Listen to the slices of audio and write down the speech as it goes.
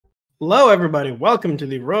Hello, everybody. Welcome to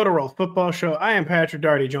the Rotoworld Football Show. I am Patrick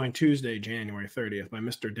Daugherty, joined Tuesday, January 30th by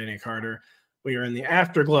Mr. Denny Carter. We are in the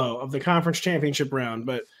afterglow of the conference championship round,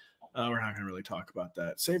 but we're not going to really talk about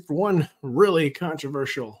that. Save for one really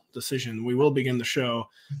controversial decision. We will begin the show.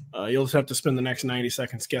 You'll just have to spend the next 90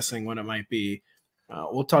 seconds guessing what it might be.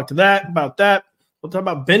 We'll talk about that. We'll talk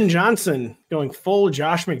about Ben Johnson going full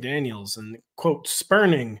Josh McDaniels and, quote,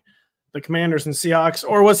 spurning the Commanders and Seahawks,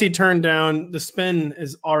 or was he turned down? The spin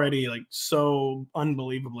is already so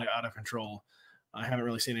unbelievably out of control. I haven't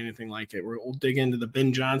really seen anything like it. We'll dig into the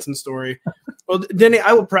Ben Johnson story. Well, Denny,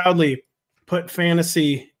 I will proudly put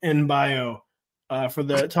fantasy in bio for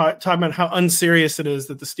the talk about how unserious it is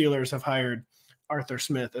that the Steelers have hired Arthur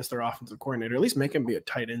Smith as their offensive coordinator. At least make him be a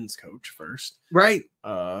tight ends coach first. Right.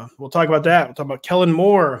 We'll talk about that. We'll talk about Kellen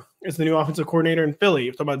Moore as the new offensive coordinator in Philly.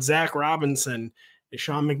 We'll talk about Zac Robinson, a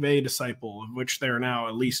Sean McVay disciple, of which there are now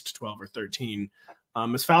at least 12 or 13,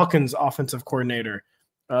 as Falcons offensive coordinator.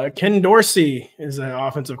 Ken Dorsey is an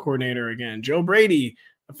offensive coordinator again. Joe Brady,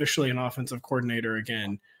 officially an offensive coordinator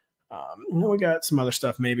again. We got some other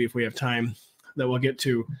stuff maybe if we have time that we'll get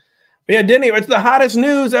to. But yeah, Denny, it's the hottest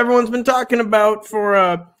news everyone's been talking about for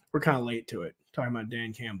we're kind of late to it, talking about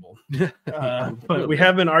Dan Campbell. But we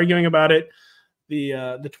have been arguing about it.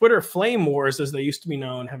 The Twitter flame wars, as they used to be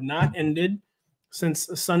known, have not ended since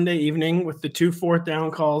Sunday evening with the 2 4th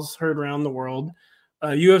down calls heard around the world.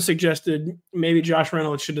 You have suggested maybe Josh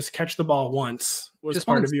Reynolds should just catch the ball once. Was just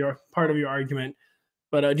part of your argument.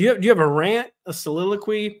 But do you have a rant, a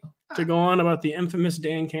soliloquy to go on about the infamous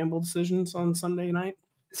Dan Campbell decisions on Sunday night?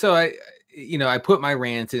 So I put my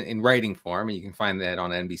rant in writing form, and you can find that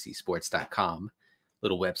on NBCSports.com,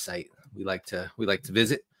 little website we like to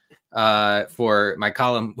visit for my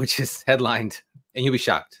column, which is headlined, and you'll be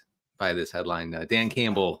shocked by this headline. Dan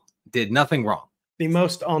Campbell did nothing wrong. The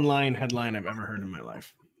most online headline I've ever heard in my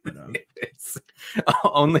life. But, it's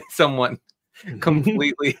only someone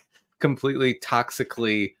completely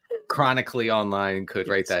toxically, chronically online could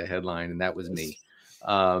write that headline, and that was me.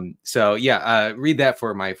 Read that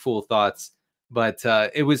for my full thoughts. But I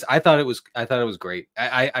thought it was great.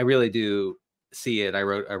 I really do see it. I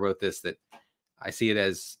wrote this, that I see it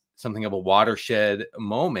as something of a watershed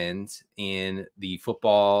moment in the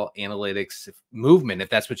football analytics movement, if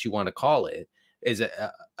that's what you want to call it, is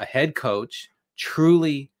a head coach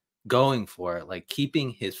truly going for it, like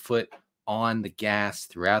keeping his foot on the gas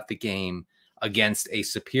throughout the game against a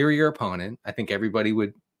superior opponent. I think everybody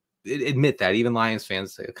would admit that, even Lions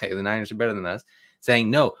fans say, okay, the Niners are better than us,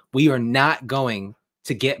 saying, no, we are not going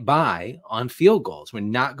to get by on field goals. We're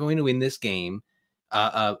not going to win this game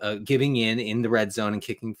giving in the red zone and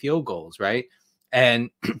kicking field goals, right? And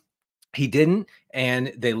he didn't,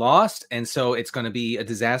 and they lost, and so it's going to be a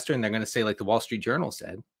disaster, and they're going to say, like the Wall Street Journal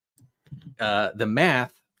said, the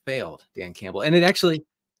math failed Dan Campbell, and it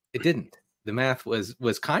didn't. The math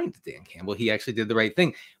was kind to Dan Campbell. He actually did the right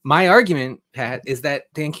thing. My argument, Pat, is that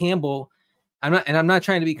Dan Campbell, I'm not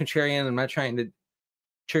trying to be contrarian, I'm not trying to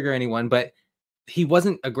trigger anyone, but he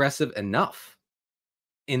wasn't aggressive enough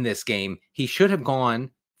in this game. He should have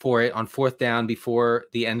gone for it on 4th down before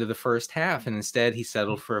the end of the first half, and instead he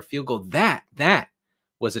settled for a field goal. That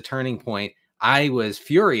was a turning point. I was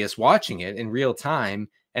furious watching it in real time,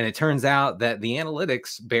 and it turns out that the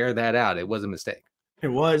analytics bear that out. It was a mistake. It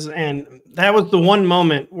was, and that was the one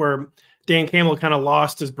moment where Dan Campbell kind of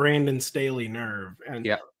lost his Brandon Staley nerve. And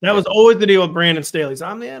that was always the deal with Brandon Staley.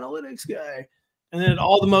 I'm the analytics guy. And then at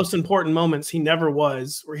all the most important moments, he never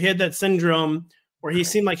was, where he had that syndrome where he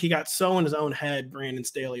seemed like he got so in his own head, Brandon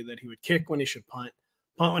Staley, that he would kick when he should punt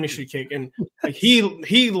when he should kick. And like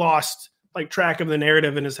he lost track of the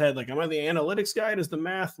narrative in his head. Like, am I the analytics guy? Does the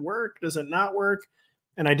math work? Does it not work?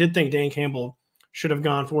 And I did think Dan Campbell should have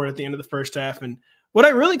gone for it at the end of the first half. And what I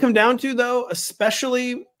really come down to, though,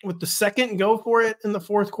 especially with the second go for it in the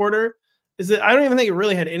 4th quarter, is that I don't even think it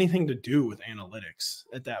really had anything to do with analytics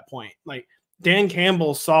at that point. Like, Dan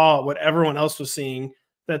Campbell saw what everyone else was seeing,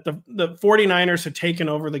 that the 49ers had taken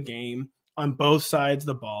over the game on both sides of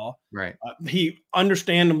the ball. Right. He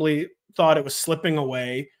understandably thought it was slipping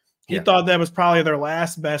away. He thought that was probably their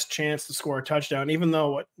last best chance to score a touchdown, even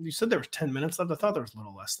though what you said there was 10 minutes left. I thought there was a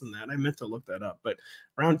little less than that. I meant to look that up, but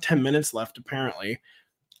around 10 minutes left apparently.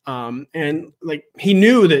 And he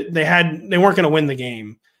knew that they weren't going to win the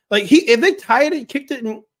game. If they tied it, kicked it,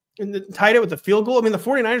 and tied it with a field goal, I mean, the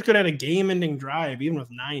 49ers could have had a game-ending drive even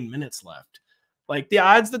with 9 minutes left. Like, the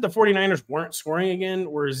odds that the 49ers weren't scoring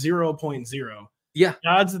again were 0.0. Yeah. The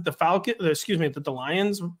odds that that the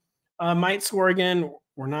Lions might score again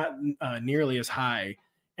were not nearly as high.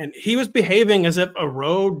 And he was behaving as if a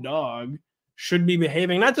road dog should be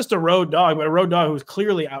behaving. Not just a road dog, but a road dog who's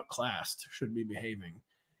clearly outclassed should be behaving.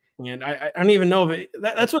 And I don't even know if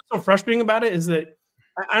that's what's so frustrating about it, is that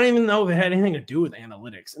I don't even know if it had anything to do with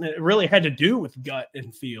analytics. And it really had to do with gut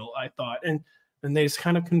and feel, I thought. And they just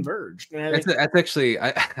kind of converged. And that's actually, I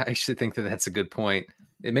actually think that that's a good point.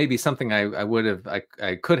 It may be something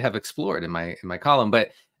I could have explored in my column,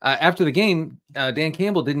 but after the game, Dan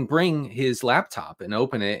Campbell didn't bring his laptop and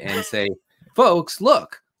open it and say, folks,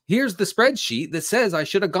 look, here's the spreadsheet that says I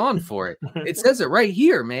should have gone for it. It says it right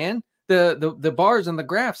here, man. The bars and the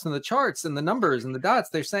graphs and the charts and the numbers and the dots,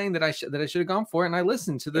 they're saying that I should have gone for it, and I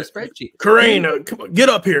listened to the spreadsheet. Crane, come on, get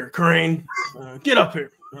up here, Crane. Get up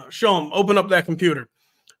here. Show him. Open up that computer.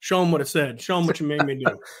 Show him what it said. Show him what you made me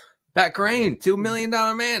do. Pat Crane, $2 million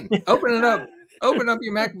man. Open it up. Open up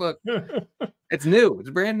your MacBook. It's new. It's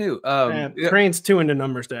brand new. Crane's too into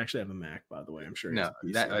numbers to actually have a Mac, by the way. I'm sure. No,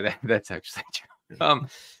 that's actually true.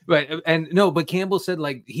 But Campbell said,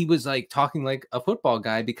 like, he was like talking like a football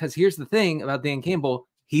guy, because here's the thing about Dan Campbell,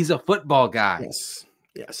 he's a football guy.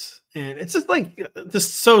 Yes. And it's just like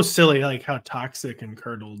just so silly, like how toxic and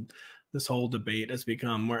curdled this whole debate has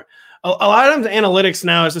become, where a lot of analytics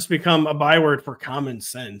now has just become a byword for common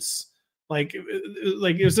sense. Like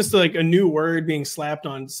it was just like a new word being slapped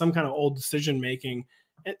on some kind of old decision making.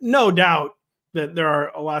 And no doubt that there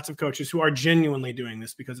are lots of coaches who are genuinely doing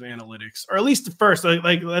this because of analytics, or at least at first,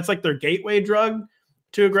 like that's like their gateway drug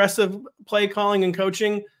to aggressive play calling and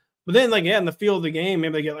coaching. But then, like, in the field of the game,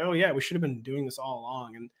 maybe they get like, oh yeah, we should have been doing this all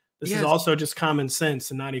along. And this is also just common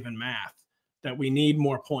sense and not even math, that we need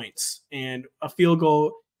more points, and a field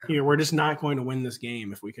goal here, we're just not going to win this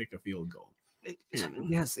game if we kick a field goal.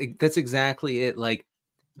 Yes, that's exactly it. Like,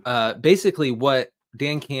 basically what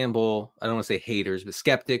Dan Campbell, I don't want to say haters, but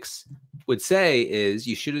skeptics would say is,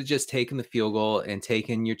 you should have just taken the field goal and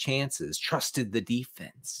taken your chances, trusted the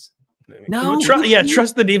defense.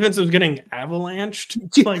 Trust the defense was getting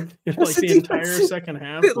avalanched like the entire second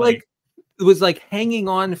half. It was like hanging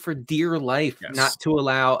on for dear life, not to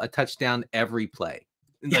allow a touchdown every play.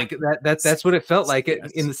 Like that's what it felt like.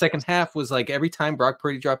 In the second half was like, every time Brock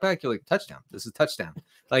Purdy dropped back, you're like, touchdown. This is a touchdown.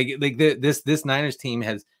 Like this Niners team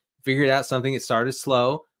has figured out something. It started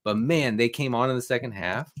slow, but man, they came on in the second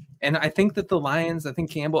half. And I think that the Lions, I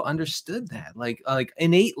think Campbell understood that, like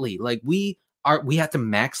innately, like we have to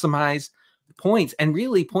maximize points, and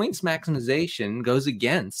really points maximization goes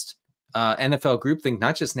against NFL groupthink,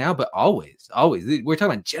 not just now, but always. We're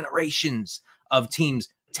talking about generations of teams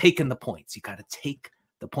taking the points. You got to take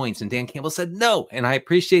the points. And Dan Campbell said no. And I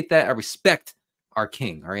appreciate that. I respect our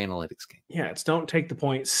king, our analytics king. Yeah, it's don't take the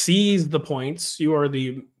points, seize the points. You are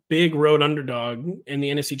the big road underdog in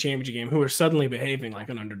the NFC Championship game, who are suddenly behaving like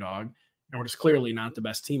an underdog, and were just clearly not the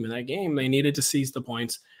best team in that game. They needed to seize the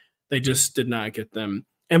points. They just did not get them.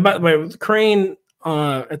 And by the way, with Crane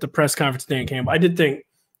at the press conference, Dan Campbell, I didn't think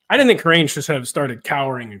Crane should have started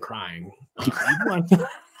cowering and crying.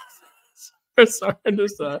 Sorry,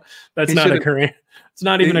 that's not a Crane. It's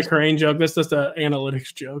not even a Crane joke. That's just an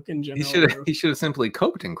analytics joke in general. He should have simply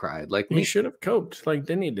coped and cried like me. He should have coped like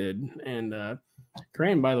Denny did. And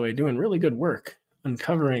Crane, by the way, doing really good work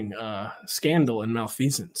uncovering scandal and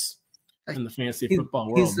malfeasance in the fantasy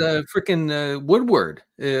football world. He's freaking Woodward.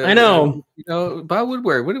 I know. Bob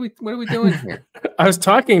Woodward. What are we doing here? I was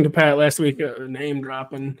talking to Pat last week, name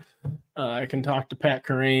dropping. I can talk to Pat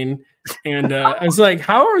Crane, and I was like,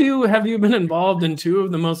 "Have you been involved in two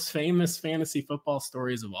of the most famous fantasy football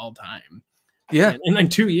stories of all time?" Yeah, in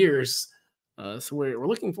like 2 years. So we're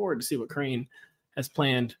looking forward to see what Crane has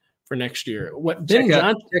planned for next year.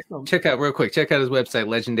 Check out real quick. Check out his website,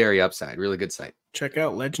 Legendary Upside. Really good site. Check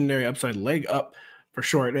out Legendary Upside, leg up for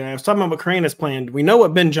short. And I was talking about what Crane has planned. We know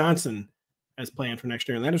what Ben Johnson has planned for next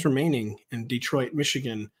year, and that is remaining in Detroit,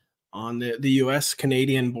 Michigan, on the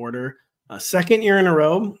U.S.-Canadian border. Second year in a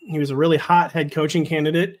row, he was a really hot head coaching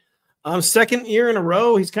candidate. Second year in a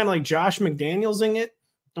row, he's kind of like Josh McDanielsing it.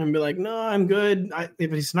 I'm be like, no, I'm good.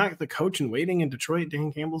 If he's not the coach in waiting in Detroit,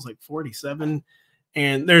 Dan Campbell's like 47.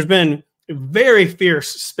 And there's been very fierce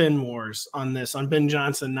spin wars on this, on Ben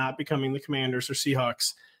Johnson not becoming the Commanders or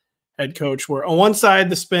Seahawks head coach, where on one side,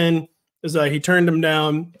 the spin is he turned him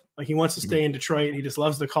down. Like, he wants to stay in Detroit. He just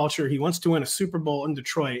loves the culture. He wants to win a Super Bowl in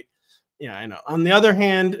Detroit. Yeah, I know. On the other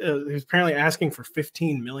hand, he's apparently asking for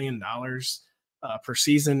 $15 million per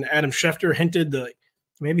season. Adam Schefter hinted that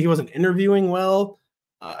maybe he wasn't interviewing well.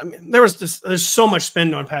 I mean, there's so much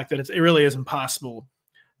spin to unpack that it really is impossible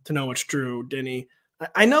to know what's true, Denny.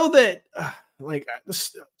 I know that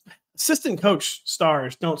assistant coach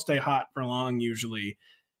stars don't stay hot for long usually.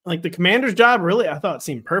 Like the Commander's job, really, I thought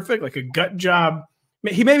seemed perfect, like a gut job.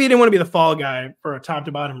 He maybe didn't want to be the fall guy for a top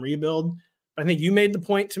to bottom rebuild. I think you made the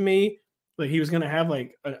point to me that he was going to have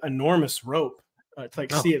like an enormous rope to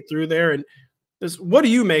like see it through there. And what do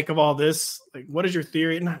you make of all this? Like, what is your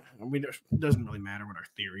theory? And it doesn't really matter what our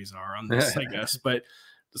theories are on this, I guess. But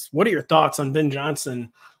what are your thoughts on Ben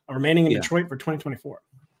Johnson remaining in Detroit for 2024?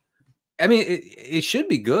 I mean, it should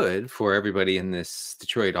be good for everybody in this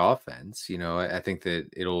Detroit offense. You know, I think that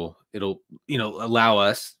it'll allow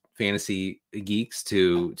us fantasy geeks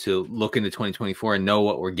to look into 2024 and know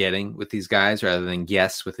what we're getting with these guys rather than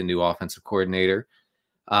guess with a new offensive coordinator.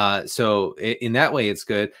 So in that way, it's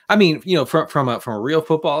good. I mean, you know, from a real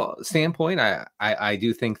football standpoint, I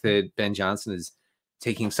do think that Ben Johnson is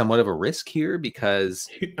taking somewhat of a risk here because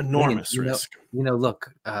enormous risk. You know,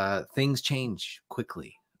 look, things change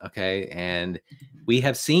quickly. Okay. And we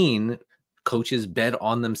have seen coaches bet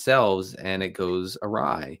on themselves and it goes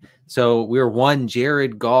awry. So we're one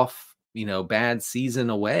Jared Goff, you know, bad season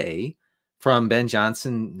away from Ben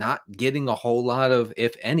Johnson not getting a whole lot of,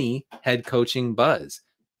 if any, head coaching buzz.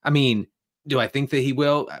 I mean, do I think that he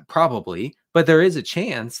will? Probably. But there is a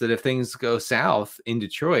chance that if things go south in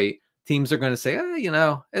Detroit, teams are going to say, oh, you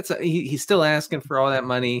know, he's still asking for all that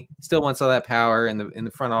money, still wants all that power in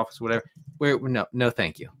the front office, whatever. No,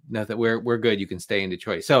 thank you. No, that we're good. You can stay in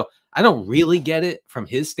Detroit. So I don't really get it from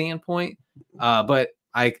his standpoint, but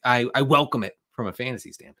I welcome it from a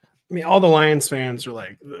fantasy standpoint. I mean, all the Lions fans are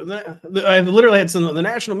like, I've literally had the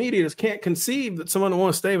national media just can't conceive that someone will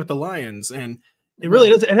want to stay with the Lions, and it really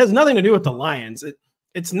does. It has nothing to do with the Lions.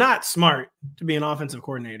 It's not smart to be an offensive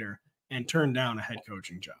coordinator and turn down a head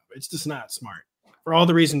coaching job. It's just not smart for all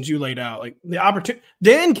the reasons you laid out. Like the opportunity,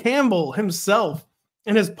 Dan Campbell himself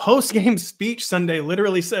in his post-game speech Sunday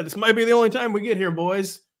literally said, "This might be the only time we get here,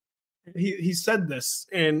 boys." He said this,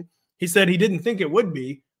 and he said he didn't think it would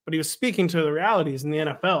be, but he was speaking to the realities in the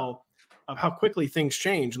NFL of how quickly things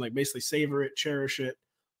change and like basically savor it, cherish it,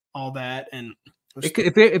 all that. And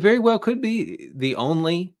it very well could be the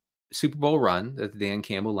only Super Bowl run that the Dan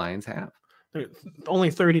Campbell Lions have.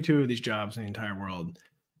 Only 32 of these jobs in the entire world.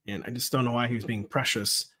 And I just don't know why he was being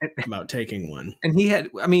precious about taking one. And he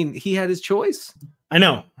had his choice. I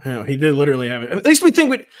know. He did literally have it. At least we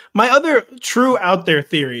think my other true out there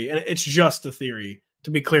theory, and it's just a theory,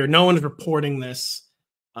 to be clear. No one's reporting this.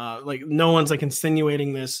 Like no one's like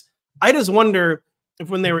insinuating this. I just wonder if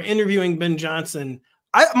when they were interviewing Ben Johnson,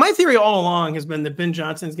 my theory all along has been that Ben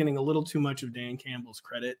Johnson is getting a little too much of Dan Campbell's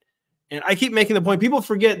credit. And I keep making the point, people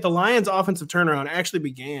forget the Lions' offensive turnaround actually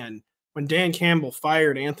began when Dan Campbell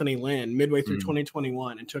fired Anthony Lynn midway through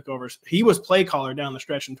 2021 and took over. He was play caller down the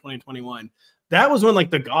stretch in 2021. That was when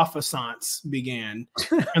like the Goff-assance began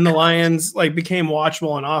and the Lions like became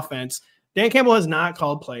watchable on offense. Dan Campbell has not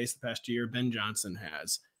called plays the past year. Ben Johnson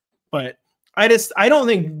has. But I don't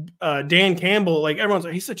think Dan Campbell, like everyone's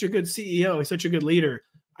like, he's such a good CEO. He's such a good leader.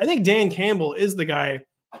 I think Dan Campbell is the guy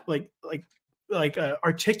like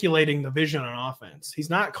articulating the vision on offense. He's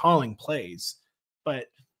not calling plays, but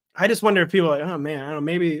I just wonder if people are like, oh man, I don't know,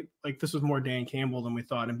 maybe like this was more Dan Campbell than we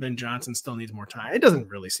thought, and Ben Johnson still needs more time. It doesn't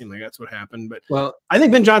really seem like that's what happened, but well, I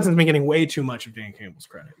think Ben Johnson's been getting way too much of Dan Campbell's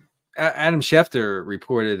credit. Adam Schefter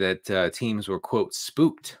reported that teams were, quote,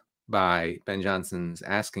 spooked by Ben Johnson's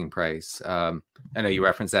asking price. I know you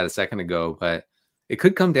referenced that a second ago, but it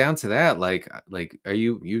could come down to that. Like, are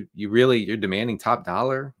you really, you're demanding top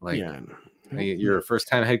dollar? Like, yeah. You're a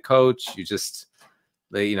first-time head coach. You just,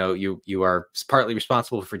 you know, you are partly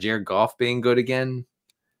responsible for Jared Goff being good again.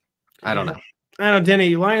 I don't know. I don't know,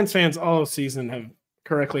 Denny. Lions fans all season have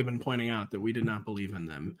correctly been pointing out that we did not believe in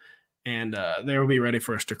them, and they will be ready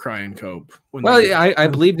for us to cry and cope. I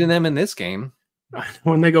believed in them in this game.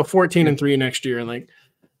 When they go 14-3 next year,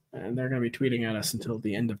 and they're going to be tweeting at us until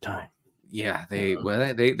the end of time. Yeah, they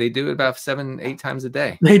do it about 7-8 times a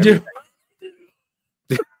day. They do.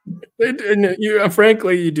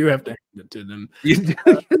 Frankly, you do have to hand it to them. You do.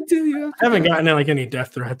 I haven't gotten like any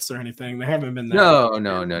death threats or anything. They haven't been that.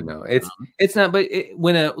 No. It's not. But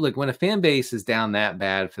when a fan base is down that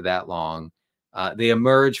bad for that long, they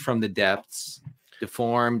emerge from the depths,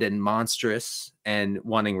 deformed and monstrous, and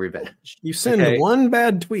wanting revenge. You send one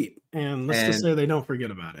bad tweet, and let's just say they don't forget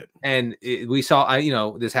about it. And we saw,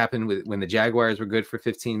 this happened when the Jaguars were good for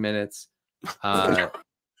 15 minutes.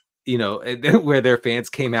 Where their fans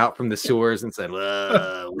came out from the sewers and said,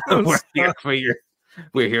 we're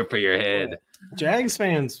here for your head. Jags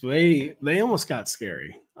fans, they almost got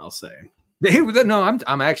scary, I'll say.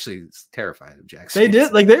 I'm actually terrified of Jags. They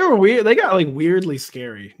did, they were weird. They got weirdly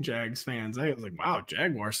scary, Jags fans. I was like, wow,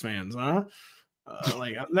 Jaguars fans, huh?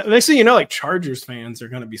 Next thing you know, Chargers fans are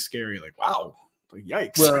gonna be scary. Like, wow,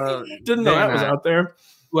 yikes. Well, didn't know that was out there.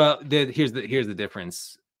 Well, here's the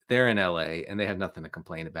difference. they're in LA and they have nothing to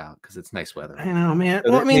complain about because it's nice weather. I know, man.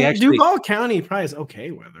 So well, I mean, Duval County probably is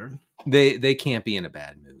okay weather. They can't be in a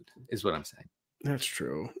bad mood, is what I'm saying. That's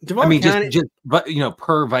true. Duval County, just but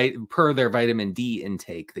per their vitamin D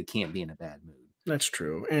intake, they can't be in a bad mood. That's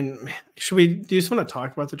true. And do you just want to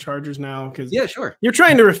talk about the Chargers now? Because yeah, sure. You're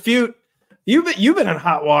trying to refute. You've been in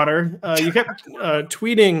hot water. You kept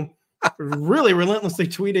tweeting, really relentlessly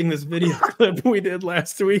tweeting this video clip we did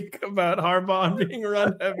last week about Harbaugh being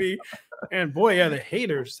run heavy. And boy, yeah, the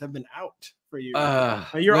haters have been out for you.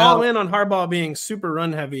 You're all in on Harbaugh being super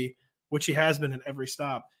run heavy, which he has been at every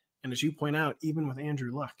stop. And as you point out, even with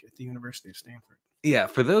Andrew Luck at the University of Stanford. Yeah,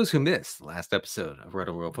 for those who missed the last episode of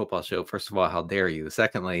Rotoworld Football Show, first of all, how dare you?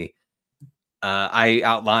 Secondly, I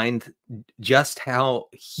outlined just how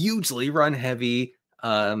hugely run heavy.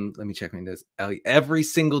 Let me check my notes. Every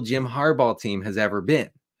single Jim Harbaugh team has ever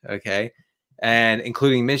been. Okay. And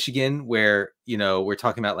including Michigan, where, we're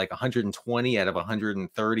talking about like 120 out of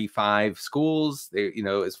 135 schools,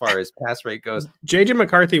 as far as pass rate goes. JJ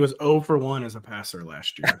McCarthy was 0 for 1 as a passer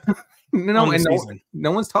last year. no one's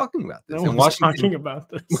talking about this. No one's talking about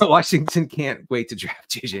this. Washington can't wait to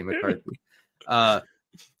draft JJ McCarthy.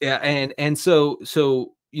 And so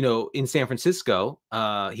in San Francisco,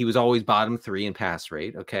 he was always bottom 3 in pass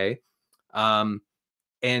rate. Okay.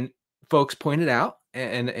 And folks pointed out,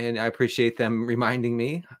 and I appreciate them reminding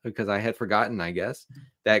me because I had forgotten, I guess,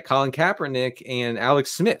 that Colin Kaepernick and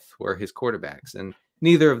Alex Smith were his quarterbacks, and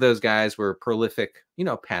neither of those guys were prolific,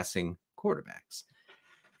 passing quarterbacks.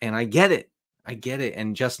 And I get it.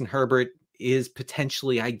 And Justin Herbert is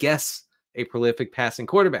potentially, I guess, a prolific passing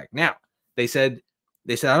quarterback. Now, they said,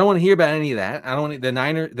 I don't want to hear about any of that. I don't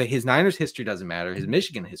want his Niners history doesn't matter. His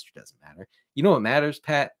Michigan history doesn't matter. You know what matters,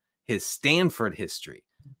 Pat? His Stanford history.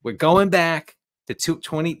 We're going back to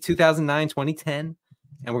 2009, 2010,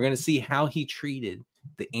 and we're going to see how he treated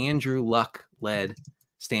the Andrew Luck-led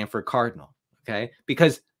Stanford Cardinal. Okay,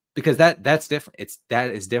 because that's different. That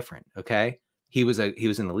is different. Okay, he was an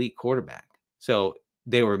elite quarterback, so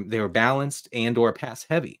they were balanced and or pass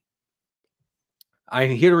heavy. I'm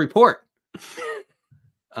here to report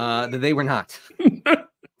that they were not.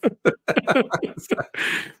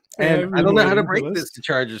 And I don't know how to break this to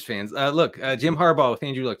Chargers fans. Look, Jim Harbaugh with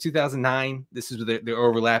Andrew Luck, 2009. This is the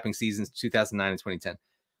overlapping seasons, 2009 and 2010.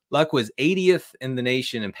 Luck was 80th in the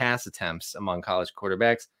nation in pass attempts among college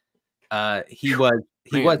quarterbacks. He was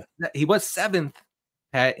 7th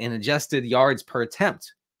in adjusted yards per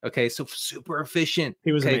attempt. Okay, so super efficient.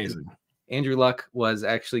 He was amazing. Andrew Luck was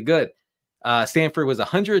actually good. Stanford was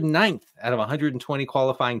 109th out of 120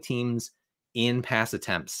 qualifying teams in pass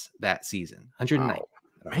attempts that season. 109th. Wow.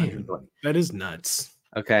 Man, that is nuts.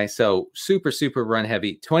 Okay, so super run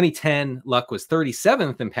heavy. 2010, Luck was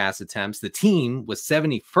 37th in pass attempts. The team was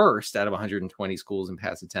 71st out of 120 schools in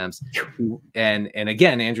pass attempts. And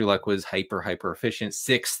again, Andrew Luck was hyper efficient,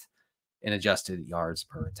 6th in adjusted yards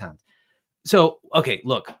per attempt. So, okay,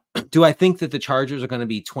 look, do I think that the Chargers are going to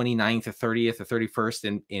be 29th or 30th or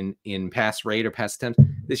 31st in pass rate or pass attempts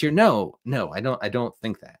this year? No, I don't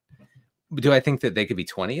think that. Do I think that they could be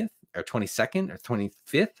 20th or 22nd or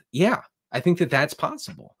 25th? Yeah, I think that that's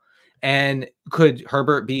possible. And could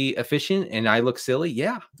Herbert be efficient and I look silly?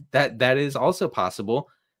 Yeah, that is also possible.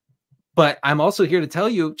 But I'm also here to tell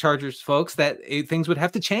you, Chargers folks, that things would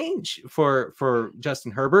have to change for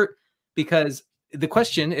Justin Herbert, because the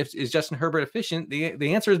question is Justin Herbert efficient?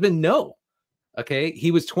 The answer has been no. Okay,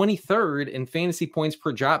 he was 23rd in fantasy points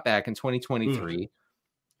per dropback in 2023.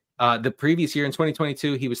 The previous year in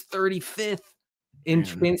 2022, he was 35th in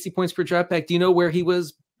fantasy points per dropback. Do you know where he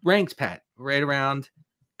was ranked, Pat? Right around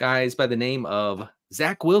guys by the name of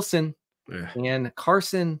Zach Wilson and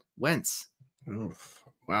Carson Wentz. Oh,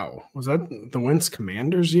 wow. Was that the Wentz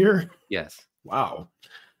Commanders year? Yes. Wow.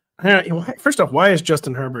 First off, why is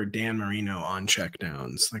Justin Herbert Dan Marino on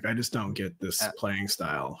checkdowns? Like, I just don't get this playing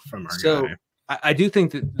style from our guy. I do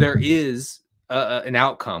think that there is an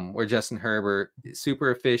outcome where Justin Herbert is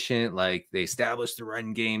super efficient. Like, they established the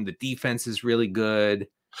run game. The defense is really good.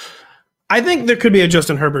 I think there could be a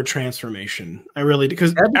Justin Herbert transformation. I really do.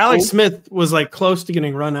 Because Alex Smith was like close to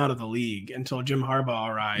getting run out of the league until Jim Harbaugh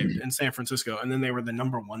arrived in San Francisco. And then they were the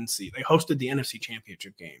 #1 seed. They hosted the NFC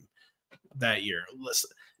Championship game that year.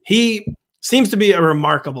 Listen, he seems to be a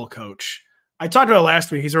remarkable coach. I talked about it last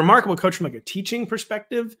week. He's a remarkable coach from like a teaching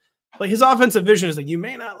perspective. Like, his offensive vision is like, you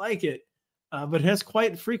may not like it, but it has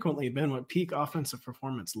quite frequently been what peak offensive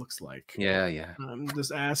performance looks like. Yeah.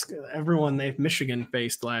 Just ask everyone Michigan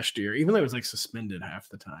faced last year, even though it was like suspended half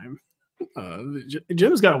the time.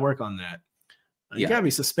 Jim's got to work on that. You got to be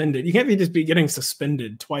suspended. You can't just be getting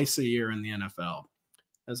suspended twice a year in the NFL.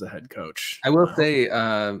 as a head coach. I will say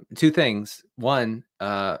two things. One,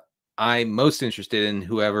 I'm most interested in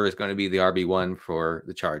whoever is going to be the RB1 for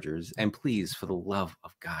the Chargers. And please, for the love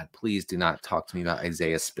of God, please do not talk to me about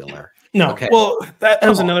Isaiah Spiller. No, okay? Well, that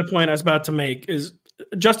was another point I was about to make is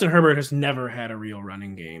Justin Herbert has never had a real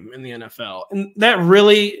running game in the NFL. And that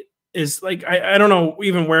really is like, I don't know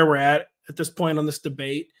even where we're at this point on this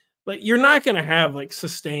debate, but you're not going to have like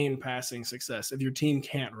sustained passing success if your team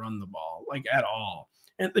can't run the ball like at all.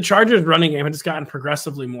 And the Chargers running game has gotten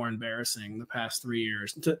progressively more embarrassing the past 3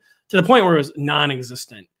 years to the point where it was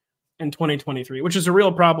non-existent in 2023, which is a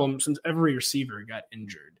real problem since every receiver got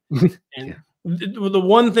injured. And the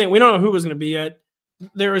one thing, we don't know who was going to be yet.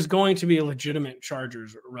 There is going to be a legitimate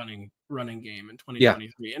Chargers running game in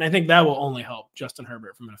 2023. Yeah. And I think that will only help Justin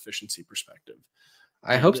Herbert from an efficiency perspective.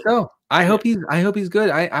 I hope so. I hope he's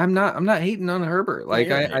good. I'm not hating on Herbert.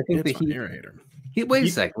 Like I think that you're a hater. Wait a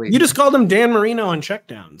second. You just called him Dan Marino on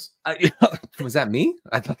checkdowns. Was that me?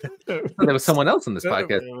 I thought there was someone else in this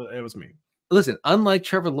podcast. It was me. Listen, unlike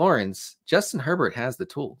Trevor Lawrence, Justin Herbert has the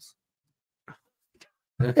tools.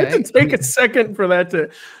 Okay, it take a second for that to.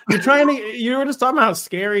 You were just talking about how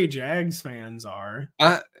scary Jags fans are.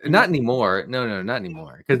 Not anymore. No, not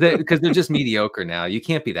anymore. Because they're just mediocre now. You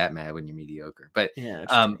can't be that mad when you're mediocre. But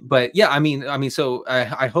I mean, so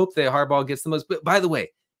I hope that Harbaugh gets the most. But by the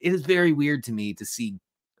way, it is very weird to me to see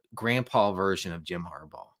grandpa version of Jim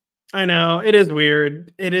Harbaugh. I know it is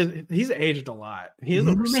weird. It is. He's aged a lot. He is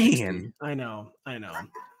over 60. Man. I know.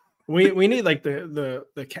 We need like the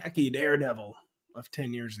khaki daredevil of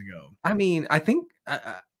 10 years ago. I mean, I think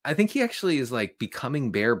he actually is like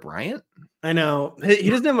becoming Bear Bryant. I know. He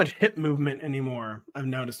doesn't have much hip movement anymore. I've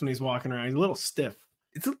noticed when he's walking around, he's a little stiff.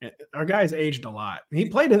 Our guy's aged a lot. He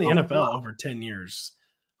played in the NFL over 10 years.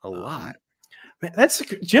 A lot. Man, that's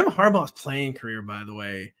Jim Harbaugh's playing career, by the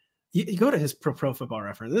way. You go to his pro Football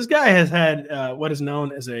Reference. This guy has had what is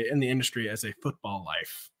known as in the industry as a football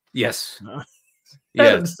life. Yes.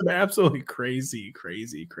 Yeah, it's an absolutely crazy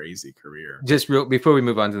career. Just before we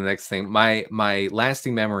move on to the next thing, my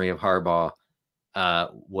lasting memory of Harbaugh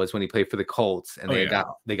was when he played for the Colts, and they got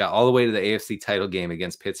all the way to the AFC title game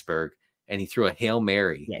against Pittsburgh, and he threw a Hail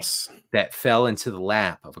Mary that fell into the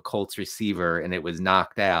lap of a Colts receiver, and it was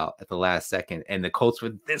knocked out at the last second. And the Colts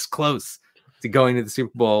were this close to going to the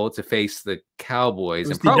Super Bowl to face the Cowboys.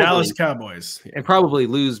 And the Dallas Cowboys. And probably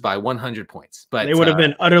lose by 100 points. But they would have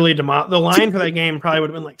been utterly demolished. The line for that game probably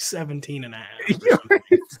would have been like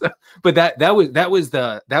 17.5. But that was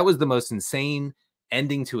the most insane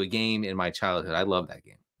ending to a game in my childhood. I love that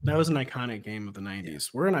game. That was an iconic game of the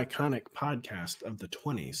 90s. We're an iconic podcast of the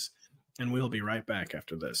 20s. And we'll be right back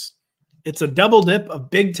after this. It's a double dip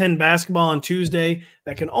of Big Ten basketball on Tuesday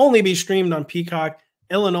that can only be streamed on Peacock.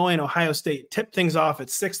 Illinois and Ohio State tip things off at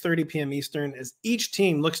 6:30 p.m. Eastern as each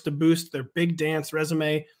team looks to boost their big dance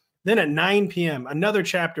resume. Then at 9 p.m., another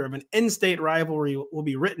chapter of an in-state rivalry will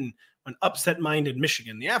be written when upset-minded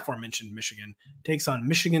Michigan, the aforementioned Michigan, takes on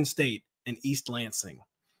Michigan State and East Lansing.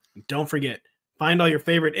 And don't forget, find all your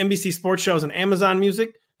favorite NBC sports shows on Amazon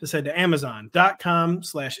Music. Just head to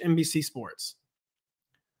Amazon.com/NBC Sports.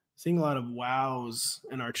 Seeing a lot of wows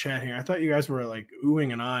in our chat here. I thought you guys were like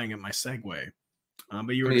oohing and ahhing at my segue,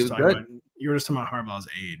 but you were just talking about Harbaugh's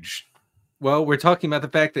age. Well, we're talking about the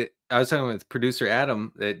fact that I was talking with producer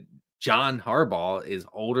Adam that John Harbaugh is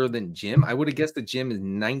older than Jim. I would have guessed that Jim is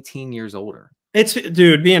 19 years older.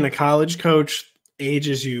 Dude, being a college coach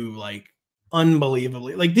ages you like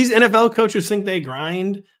unbelievably. Like these NFL coaches think they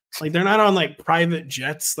grind. Like they're not on like private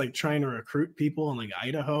jets, like trying to recruit people in like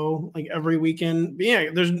Idaho, like every weekend. But yeah,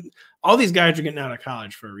 there's all these guys are getting out of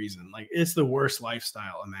college for a reason. Like it's the worst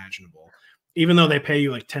lifestyle imaginable, even though they pay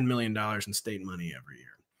you like $10 million in state money every year.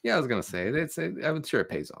 Yeah, I was gonna say I'm sure it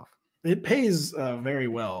pays off. It pays very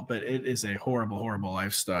well, but it is a horrible, horrible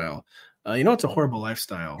lifestyle. You know, it's a horrible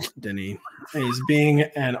lifestyle, Denny, is being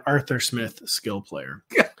an Arthur Smith skill player.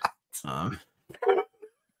 Man.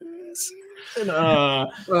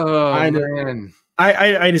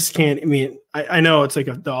 I just can't. I mean, I know it's like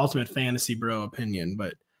the ultimate fantasy bro opinion,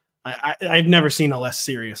 but I've never seen a less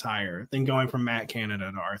serious hire than going from Matt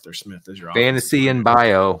Canada to Arthur Smith as your fantasy in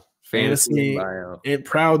bio. Fantasy in bio. It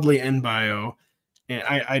proudly in bio, and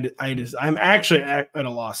I'm actually at a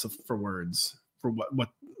loss for words for what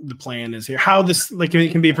the plan is here. How this like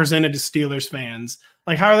it can be presented to Steelers fans.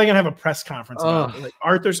 Like, how are they gonna have a press conference about it? Like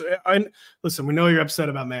Arthur's? Listen, we know you're upset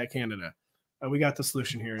about Matt Canada. We got the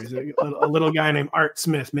solution here. He's a little guy named Art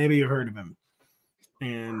Smith. Maybe you've heard of him.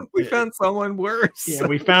 And we found someone worse. Yeah,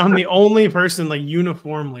 we found the only person like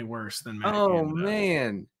uniformly worse than Matt Canada.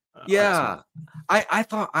 Man. Yeah. I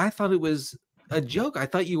thought it was a joke. I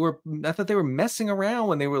thought they were messing around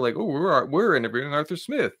when they were like, oh, we're interviewing Arthur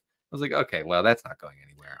Smith. I was like, okay, well, that's not going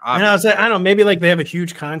anywhere. I don't know, maybe like they have a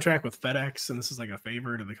huge contract with FedEx and this is like a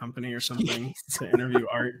favor to the company or something to interview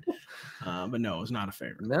Art. But no, it's not a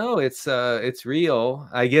favor. No, it's real.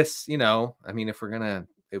 I guess, I mean, if we're gonna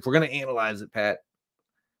analyze it, Pat,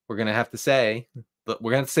 we're gonna have to say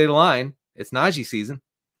the line. It's Najee season.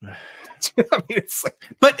 I mean, it's like,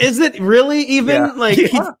 but is it really even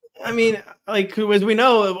I mean, like, as we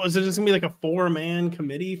know, was it just gonna be like a 4-man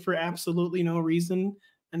committee for absolutely no reason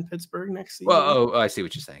in Pittsburgh next season? Well, I see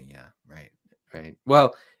what you're saying. Yeah, right.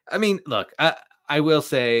 Well, I mean, look, I will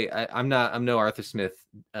say I'm no Arthur Smith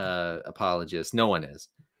apologist. No one is,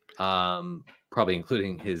 probably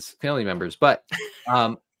including his family members. But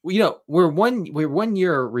we're 1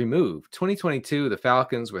 year removed. 2022, the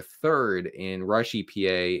Falcons were 3rd in rush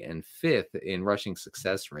EPA and 5th in rushing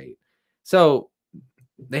success rate. So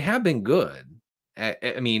they have been good.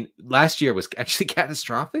 I mean, last year was actually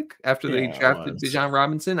catastrophic after they drafted Bijan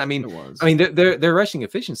Robinson. I mean, their rushing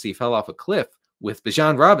efficiency fell off a cliff with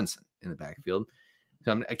Bijan Robinson in the backfield.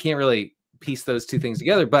 So I can't really piece those two things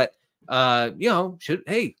together. But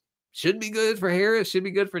should be good for Harris. Should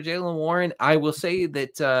be good for Jaylen Warren. I will say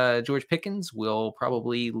that George Pickens will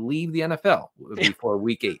probably leave the NFL before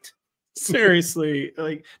week 8. Seriously,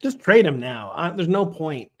 like just trade him now. There's no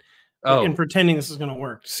point in pretending this is going to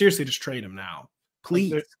work. Seriously, just trade him now.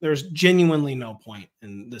 Please. Like, there's genuinely no point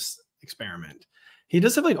in this experiment. He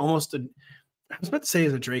does have like almost I was about to say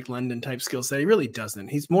is a Drake London type skill set. He really doesn't.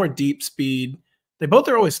 He's more deep speed. They both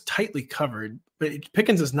are always tightly covered, but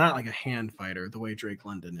Pickens is not like a hand fighter the way Drake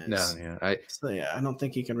London is. No, yeah. I don't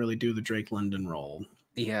think he can really do the Drake London role.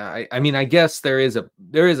 Yeah, I mean, I guess there is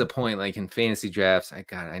a point like in fantasy drafts.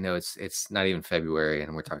 I know it's not even February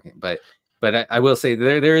and we're talking, but I will say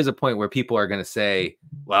there is a point where people are going to say,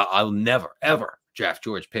 well, I'll never ever draft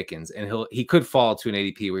George Pickens, and he could fall to an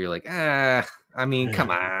ADP where you're like, I mean,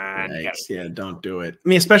 come on. Yeah, don't do it. I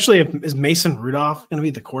mean, especially is Mason Rudolph going to be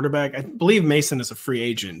the quarterback? I believe Mason is a free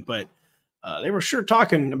agent, but they were sure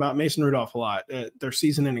talking about Mason Rudolph a lot at their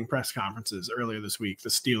season-ending press conferences earlier this week, the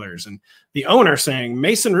Steelers, and the owner saying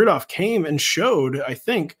Mason Rudolph came and showed, I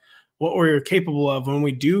think, what we're capable of when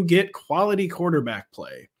we do get quality quarterback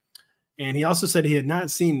play. And he also said he had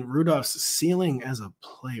not seen Rudolph's ceiling as a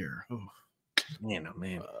player. Oh, man,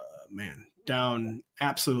 man, down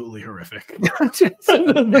absolutely horrific.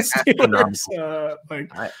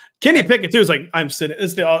 Kenny Pickett too is like, I'm sitting.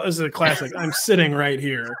 This is a classic. I'm sitting right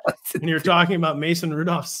here, and you're talking about Mason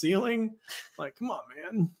Rudolph's ceiling. Like, come on,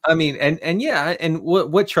 man. I mean, and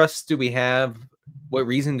what trust do we have? What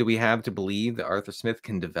reason do we have to believe that Arthur Smith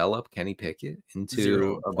can develop Kenny Pickett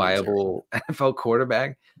into a viable NFL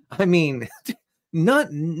quarterback? I mean,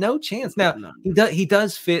 no chance. Now he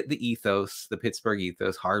does fit the ethos, the Pittsburgh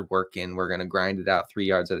ethos, hard working. We're going to grind it out 3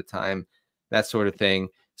 yards at a time, that sort of thing.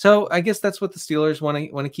 So I guess that's what the Steelers want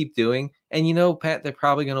to keep doing. And Pat, they're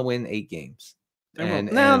probably going to win 8 games. They'll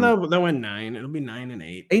win 9. It'll be 9 and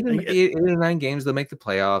 8. 8 and 9 games. They'll make the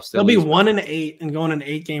playoffs. They'll be 1 and 8 and go on an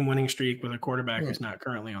 8-game winning streak with a quarterback who's not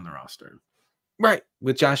currently on the roster. Right,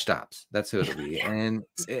 with Josh Dobbs. That's who it'll be. And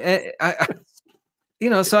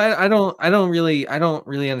so I don't really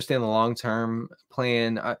understand the long-term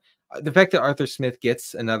plan. The fact that Arthur Smith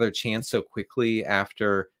gets another chance so quickly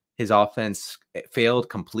after his offense failed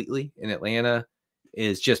completely in Atlanta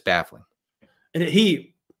is just baffling. And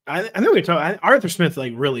I think we talked. Arthur Smith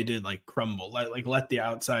really did crumble, let the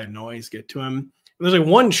outside noise get to him. There's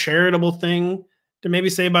one charitable thing to maybe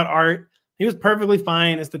say about Art. He was perfectly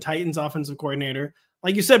fine as the Titans offensive coordinator.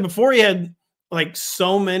 Like you said before, he had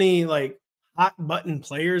so many hot button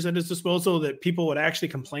players at his disposal that people would actually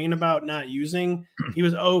complain about not using. He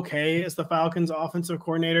was okay as the Falcons offensive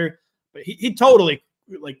coordinator, but he totally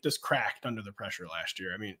just cracked under the pressure last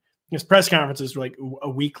year. I mean, his press conferences were a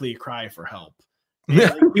weekly cry for help.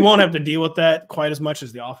 He won't have to deal with that quite as much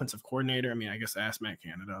as the offensive coordinator. I mean, I guess ask Matt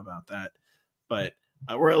Canada about that, but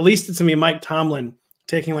or at least it's gonna be Mike Tomlin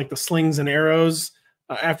taking the slings and arrows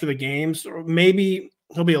after the games. Or maybe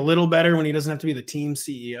he'll be a little better when he doesn't have to be the team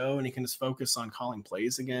CEO and he can just focus on calling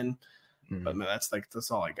plays again. Mm-hmm. But no,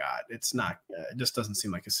 that's all I got. It's not. It just doesn't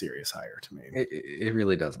seem like a serious hire to me. It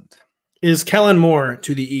really doesn't. Is Kellen Moore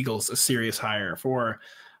to the Eagles a serious hire for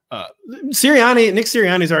Sirianni? Nick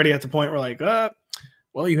Sirianni's already at the point where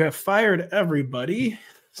well, you have fired everybody,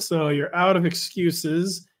 so you're out of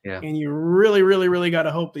excuses. Yeah. And you really, really, really got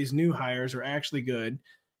to hope these new hires are actually good.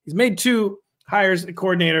 He's made 2 hires at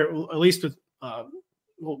coordinator, at least with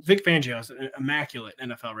Vic Fangio's an immaculate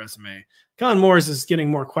NFL resume. Kellen Moore's is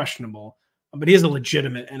getting more questionable. but he is a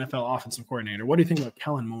legitimate NFL offensive coordinator. What do you think about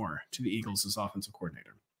Kellen Moore to the Eagles as offensive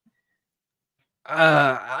coordinator?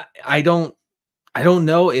 I don't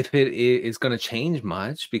know if it is going to change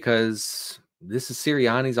much because this is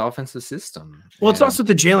Sirianni's offensive system. Well, it's also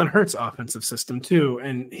the Jalen Hurts offensive system too,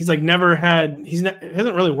 and he's like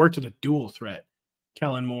hasn't really worked with a dual threat.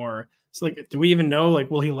 Kellen Moore. So like, do we even know?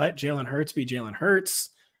 Like, will he let Jalen Hurts be Jalen Hurts,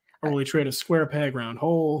 or will he trade a square peg round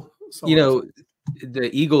hole? The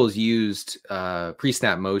Eagles used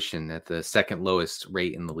pre-snap motion at the second lowest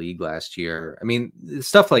rate in the league last year. I mean,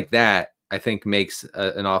 stuff like that I think makes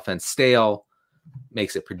an offense stale,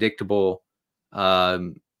 makes it predictable.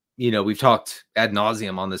 We've talked ad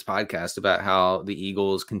nauseum on this podcast about how the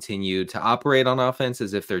Eagles continue to operate on offense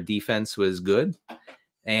as if their defense was good.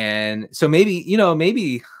 And so maybe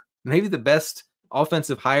the best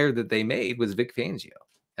offensive hire that they made was Vic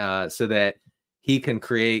Fangio, so that he can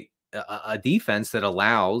create a defense that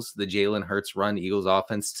allows the Jalen Hurts run Eagles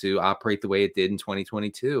offense to operate the way it did in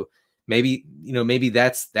 2022. Maybe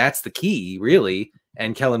that's the key, really.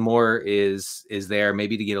 And Kellen Moore is there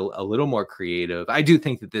maybe to get a little more creative. I do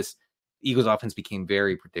think that this Eagles offense became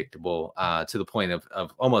very predictable to the point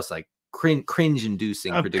of almost like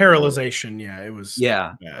cringe-inducing paralyzation. Yeah, it was.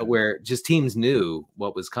 Yeah, where just teams knew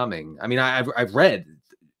what was coming. I mean, I've read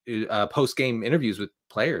post-game interviews with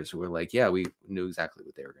players who were like, yeah, we knew exactly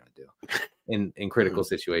what they were going to do in critical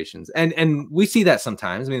situations. And we see that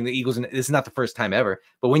sometimes. I mean, the Eagles, this is not the first time ever,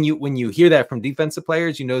 but when you hear that from defensive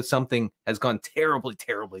players, something has gone terribly,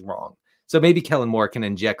 terribly wrong. So maybe Kellen Moore can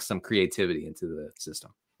inject some creativity into the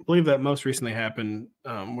system. I believe that most recently happened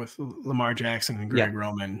with Lamar Jackson and Greg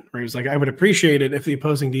Roman, where he was like, I would appreciate it if the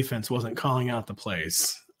opposing defense wasn't calling out the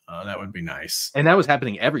plays. That would be nice. And that was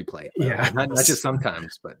happening every play. Not just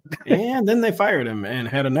sometimes, but. And then they fired him and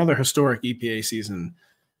had another historic EPA season.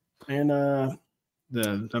 And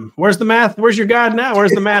the where's the math? Where's your God now?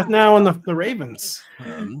 Where's the math now on the Ravens?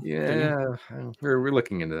 We're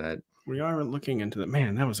looking into that. We are looking into that.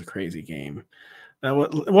 Man, that was a crazy game.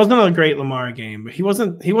 It wasn't a great Lamar game, but he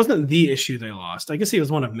wasn't the issue they lost. I guess he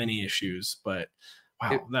was one of many issues, but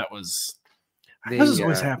wow, that was. How does this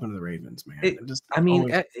always happen to the Ravens, man?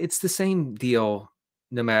 It's the same deal.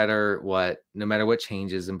 No matter what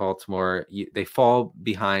changes in Baltimore, they fall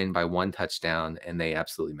behind by one touchdown and they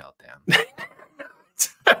absolutely melt down.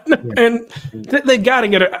 And they got to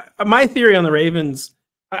get it. My theory on the Ravens,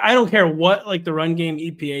 I don't care what like the run game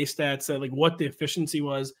EPA stats said, like what the efficiency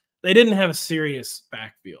was. They didn't have a serious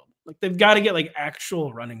backfield. Like they've got to get like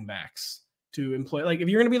actual running backs to employ. Like if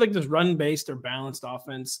you're going to be like this run-based or balanced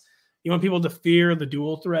offense, you want people to fear the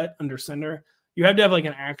dual threat under center. You have to have like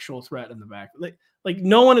an actual threat in the back. Like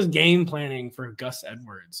no one is game planning for Gus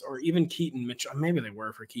Edwards or even Keaton Mitchell. Maybe they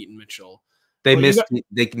were for Keaton Mitchell. They missed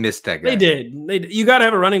that guy. They did. You got to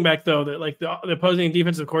have a running back though that like the opposing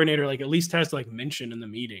defensive coordinator like at least has to like mention in the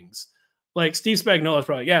meetings. Like Steve Spagnuolo is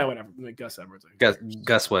probably whatever. Like Gus Edwards.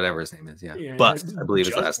 Gus whatever his name is. Yeah. Bust. I believe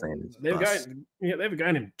his last name is. They have a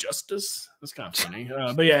guy named Justice. That's kind of funny.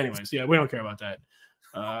 But yeah. Anyways, we don't care about that.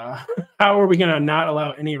 How are we going to not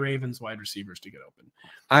allow any Ravens wide receivers to get open?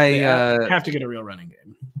 I have to get a real running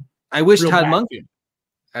game. I wish Todd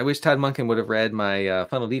Monken would have read my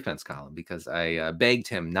funnel defense column because I begged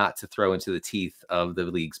him not to throw into the teeth of the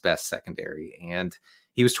league's best secondary. And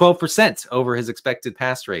he was 12% over his expected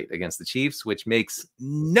pass rate against the Chiefs, which makes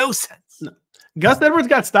no sense. No. Gus Edwards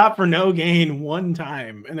got stopped for no gain one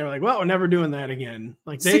time. And they were like, well, we're never doing that again.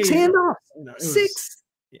 Like 6 handoffs. Six.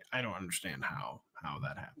 I don't understand how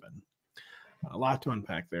that happened. A lot to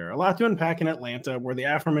unpack there. A lot to unpack in Atlanta, where the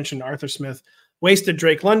aforementioned Arthur Smith wasted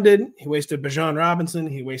Drake London. He wasted Bijan Robinson.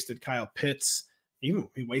 He wasted Kyle Pitts. He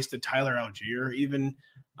wasted Tyler Algier. Even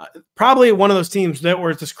probably one of those teams that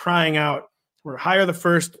were just crying out, "We're hire the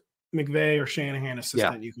first McVay or Shanahan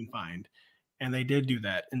assistant you can find." And they did do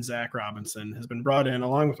that. And Zac Robinson has been brought in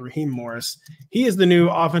along with Raheem Morris. He is the new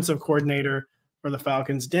offensive coordinator for the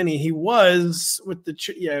Falcons. Denny, he was with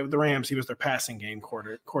the Rams. He was their passing game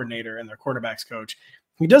coordinator and their quarterbacks coach.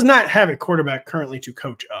 He does not have a quarterback currently to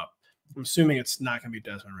coach up. I'm assuming it's not going to be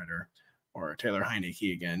Desmond Ridder or Taylor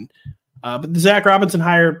Heineke again. But the Zac Robinson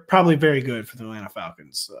hire, probably very good for the Atlanta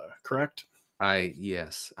Falcons, correct?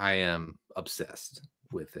 Yes, I am obsessed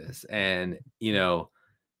with this. And,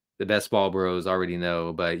 the best ball bros already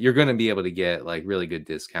know, but you're going to be able to get like really good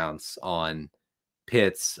discounts on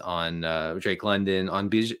Pitts, on Drake London,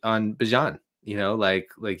 on Bijan,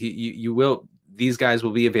 you will. These guys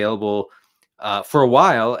will be available for a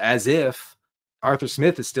while, as if Arthur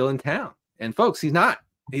Smith is still in town. And folks, he's not.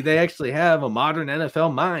 They actually have a modern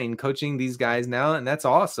NFL mind coaching these guys now, and that's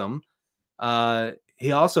awesome.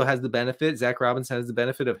 He also has the benefit. Zac Robinson has the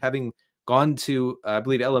benefit of having gone to, I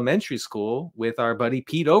believe, elementary school with our buddy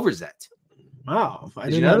Pete Overzet. Wow,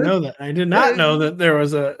 I did not know that. I did not know that there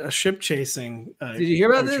was a ship chasing. Did you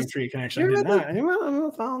hear about this? Tree connection. I did not. I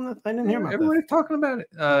didn't hear about Everybody's talking about it.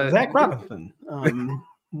 Zac Robinson.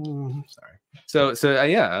 Sorry. So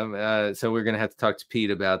we're gonna have to talk to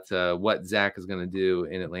Pete about what Zach is gonna do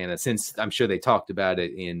in Atlanta, since I'm sure they talked about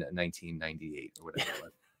it in 1998 or whatever it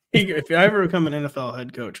was. If I ever become an NFL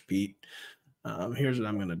head coach, Pete, here's what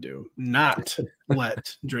I'm gonna do: not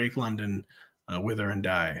let Drake London wither and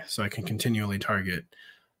die, so I can continually target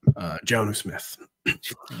Jonnu Smith.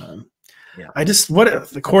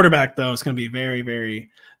 The quarterback though is going to be very, very.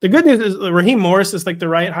 The good news is Raheem Morris is like the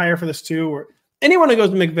right hire for this too. Or anyone who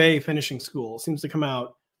goes to McVay finishing school seems to come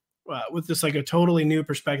out with this like a totally new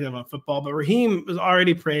perspective on football. But Raheem was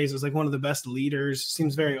already praised as like one of the best leaders.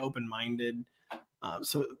 Seems very open-minded.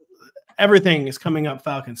 So everything is coming up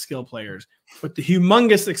Falcons skill players, with the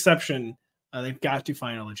humongous exception they've got to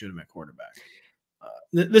find a legitimate quarterback.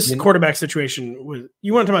 This quarterback situation was,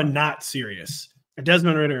 you want to talk about not serious.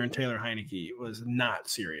 Desmond Ridder and Taylor Heineke was not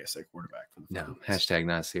serious at quarterback. No, hashtag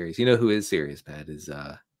not serious. You know who is serious, Pat, is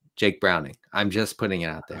Jake Browning. I'm just putting it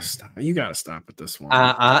out there. Stop. You got to stop at this one.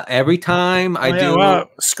 Every time I do. Wow,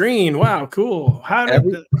 screen. Wow, cool. How did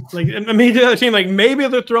maybe the other team, like maybe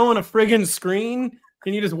they're throwing a friggin' screen.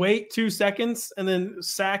 Can you just wait 2 seconds and then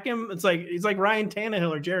sack him? It's like he's like Ryan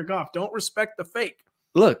Tannehill or Jared Goff. Don't respect the fake.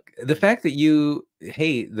 Look, the fact that you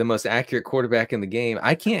hate the most accurate quarterback in the game,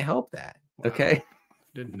 I can't help that. Wow. Okay.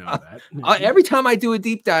 Didn't know that. Every time I do a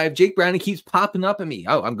deep dive, Jake Browning keeps popping up at me.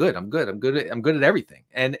 Oh, I'm good at everything.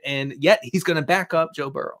 And yet he's going to back up Joe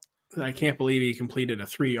Burrow. I can't believe he completed a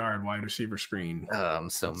 3-yard wide receiver screen. Oh, I'm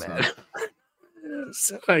so mad.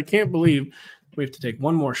 I can't believe we have to take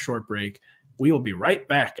one more short break. We will be right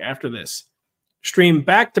back after this. Stream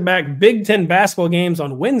back-to-back Big Ten basketball games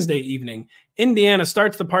on Wednesday evening. Indiana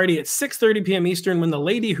starts the party at 6:30 p.m. Eastern when the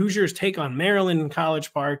Lady Hoosiers take on Maryland in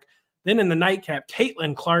College Park. Then in the nightcap,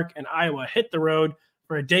 Caitlin Clark and Iowa hit the road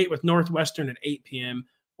for a date with Northwestern at 8 p.m.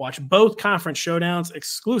 Watch both conference showdowns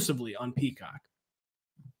exclusively on Peacock.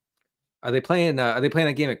 Are they playing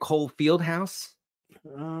a game at Cole Fieldhouse?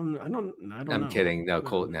 I don't know. I'm kidding. No,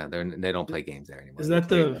 Cole. No, they don't play games there anymore. Is that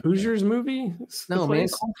the Hoosiers movie? No, man.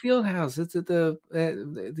 Cole Fieldhouse. It's at the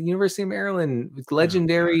University of Maryland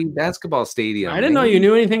legendary basketball stadium. I didn't know you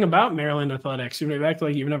knew anything about Maryland athletics. You act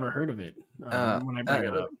like you've never heard of it when I bring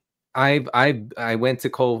it up. I went to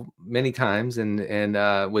Cole many times and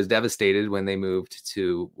was devastated when they moved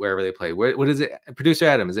to wherever they play. What is it? Producer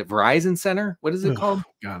Adam, is it Verizon Center? What is it called?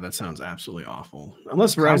 God, that sounds absolutely awful.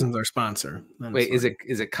 Unless Verizon's our sponsor. Wait, is it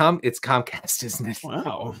it's Comcast, isn't it?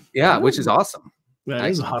 Wow. Yeah, which is awesome. That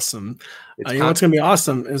is awesome. You know what's gonna be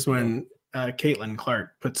awesome is when Caitlin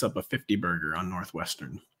Clark puts up a 50 burger on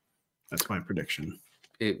Northwestern. That's my prediction.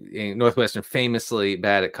 Northwestern famously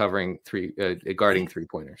bad at guarding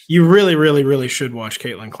 3-pointers. You really, really, really should watch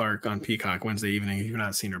Caitlin Clark on Peacock Wednesday evening if you've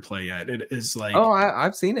not seen her play yet. It is like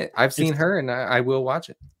I've seen it. I've seen her, and I will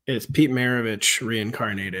watch it. It's Pete Maravich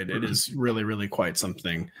reincarnated. It is really, really quite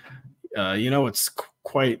something. It's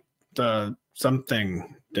quite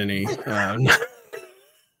something, Denny.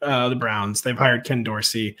 The Browns. They've hired Ken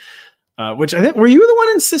Dorsey. Which I think, were you the one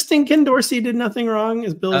insisting Ken Dorsey did nothing wrong?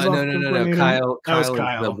 Is Bill's no. Kyle was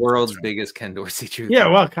the world's biggest Ken Dorsey truth. Yeah,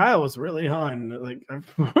 well, Kyle was really on. Like,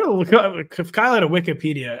 if Kyle had a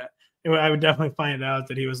Wikipedia, I would definitely find out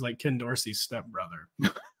that he was like Ken Dorsey's stepbrother.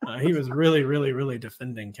 He was really, really, really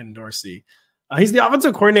defending Ken Dorsey. He's the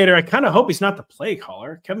offensive coordinator. I kind of hope he's not the play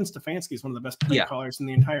caller. Kevin Stefanski is one of the best play callers in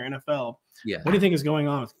the entire NFL. Yeah. What do you think is going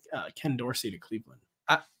on with Ken Dorsey to Cleveland?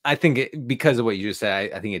 I think because of what you just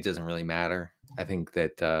said, I think it doesn't really matter. I think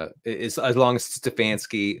that as long as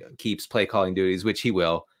Stefanski keeps play calling duties, which he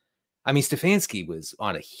will. I mean, Stefanski was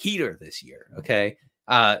on a heater this year. Okay,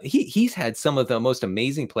 he's had some of the most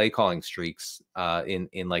amazing play calling streaks in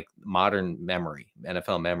like modern memory,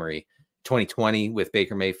 NFL memory. 2020 with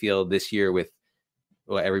Baker Mayfield, this year with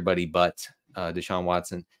everybody but Deshaun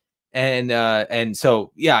Watson. And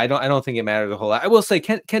so, yeah, I don't think it mattered a whole lot. I will say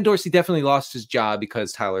Ken Dorsey definitely lost his job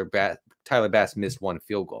because Tyler Bass missed one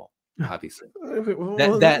field goal. Obviously,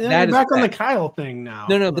 that is back on the Kyle thing now.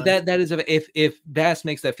 No, but that is if Bass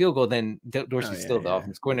makes that field goal, then Dorsey's still the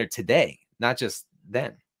offense coordinator today, not just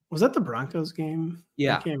then. Was that the Broncos game?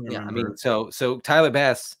 Yeah, I can't remember. Yeah, I mean, so Tyler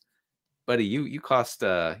Bass, buddy, you cost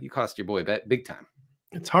your boy big time.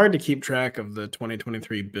 It's hard to keep track of the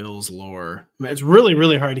 2023 Bills lore. It's really,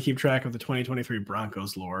 really hard to keep track of the 2023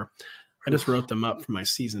 Broncos lore. I just wrote them up for my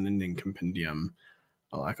season-ending compendium.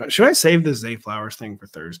 Should I save the Zay Flowers thing for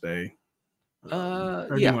Thursday? Or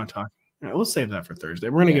do you want to talk? Yeah, we'll save that for Thursday.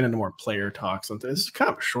 We're going to get into more player talks. This is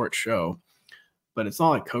kind of a short show, but it's not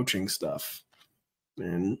like coaching stuff.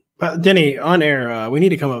 And Denny, on air, we need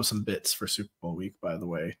to come up with some bits for Super Bowl week, by the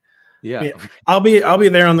way. Yeah. I'll be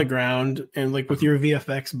there on the ground, and like with your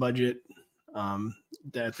VFX budget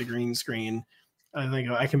at the green screen, I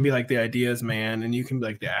think I can be like the ideas man, and you can be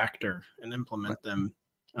like the actor and implement them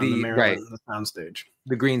on the soundstage.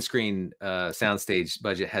 The green screen soundstage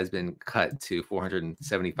budget has been cut to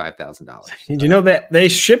 $475,000. Did you know that they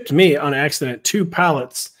shipped me on accident 2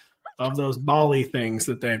 pallets of those Bali things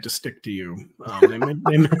that they have to stick to you?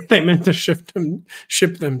 They meant to ship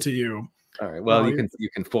them to you. All right. Well, you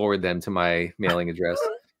can forward them to my mailing address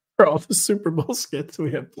for all the Super Bowl skits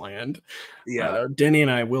we have planned. Yeah, Denny and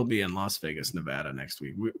I will be in Las Vegas, Nevada next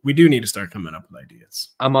week. We do need to start coming up with ideas.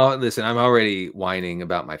 I'm already whining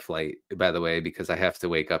about my flight, by the way, because I have to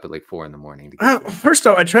wake up at like 4 a.m. First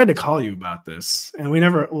off, I tried to call you about this, and we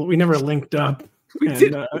never linked up.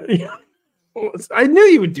 I knew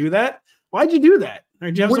you would do that. Why'd you do that? Or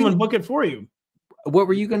did you have someone book it for you? What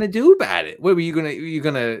were you going to do about it? What were you going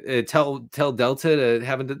to tell Delta to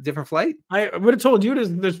have a different flight? I would have told you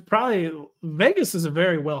there's probably Vegas is a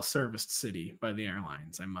very well-serviced city by the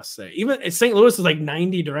airlines, I must say. Even St. Louis is like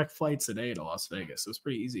 90 direct flights a day to Las Vegas. So it's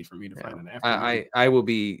pretty easy for me to find an afternoon. I will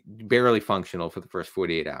be barely functional for the first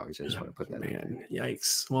 48 hours. I just want to put that in.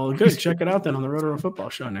 Yikes. Well, good. Check it out then on the Rotoworld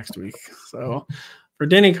Football Show next week. So for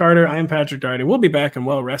Denny Carter, I am Patrick Daugherty. We'll be back and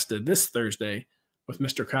well-rested this Thursday with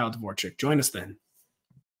Mr. Kyle Dvorak. Join us then.